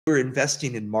you're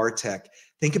investing in MarTech,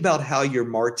 think about how your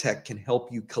MarTech can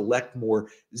help you collect more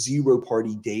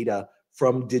zero-party data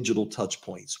from digital touch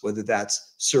points, whether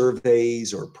that's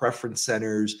surveys or preference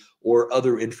centers or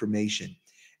other information.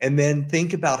 And then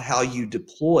think about how you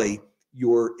deploy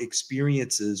your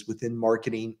experiences within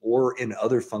marketing or in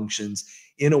other functions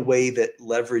in a way that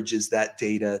leverages that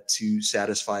data to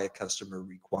satisfy a customer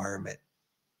requirement.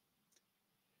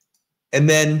 And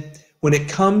then when it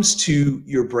comes to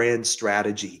your brand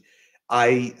strategy,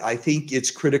 I think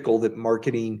it's critical that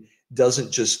marketing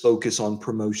doesn't just focus on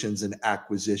promotions and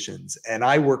acquisitions. And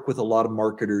I work with a lot of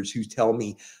marketers who tell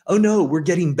me, oh no, we're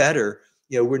getting better.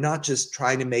 We're not just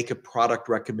trying to make a product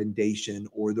recommendation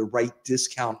or the right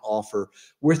discount offer.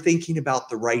 We're thinking about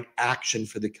the right action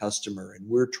for the customer, and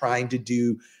we're trying to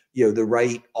do, the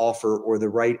right offer or the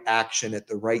right action at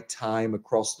the right time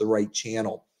across the right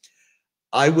channel.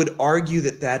 I would argue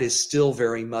that that is still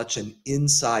very much an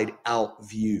inside out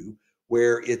view,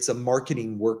 where it's a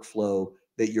marketing workflow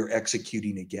that you're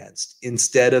executing against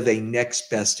instead of a next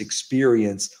best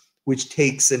experience, which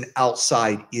takes an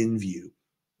outside in view.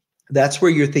 That's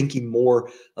where you're thinking more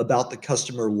about the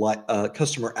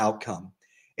customer outcome.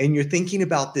 And you're thinking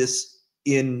about this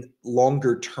in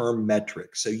longer term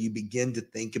metrics. So you begin to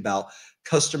think about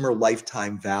customer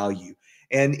lifetime value.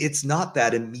 And it's not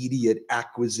that immediate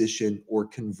acquisition or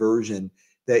conversion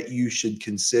that you should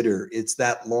consider. It's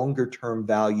that longer term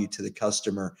value to the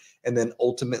customer. And then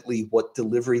ultimately what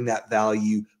delivering that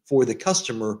value for the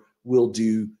customer will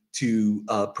do to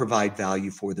provide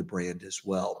value for the brand as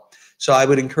well. So I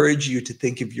would encourage you to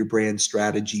think of your brand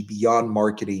strategy beyond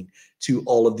marketing to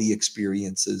all of the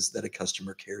experiences that a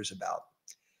customer cares about.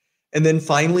 And then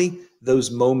finally,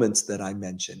 those moments that I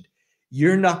mentioned.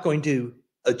 You're not going to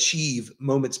achieve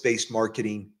moments-based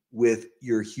marketing with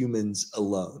your humans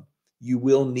alone. You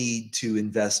will need to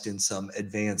invest in some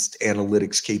advanced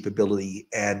analytics capability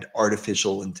and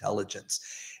artificial intelligence.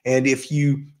 And if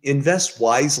you invest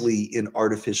wisely in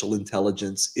artificial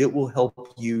intelligence, it will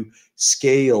help you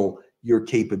scale your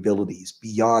capabilities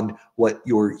beyond what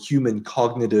your human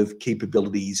cognitive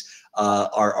capabilities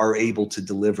are able to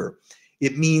deliver.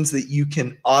 It means that you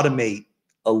can automate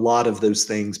a lot of those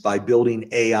things by building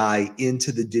AI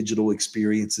into the digital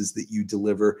experiences that you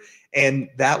deliver. And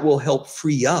that will help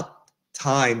free up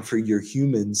time for your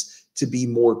humans to be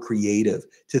more creative,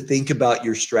 to think about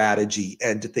your strategy,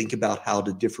 and to think about how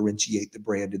to differentiate the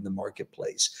brand in the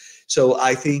marketplace. So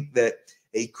I think that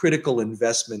a critical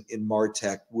investment in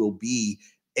MarTech will be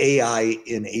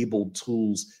AI-enabled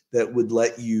tools that would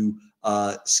let you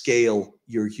scale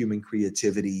your human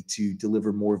creativity to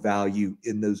deliver more value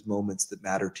in those moments that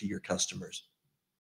matter to your customers.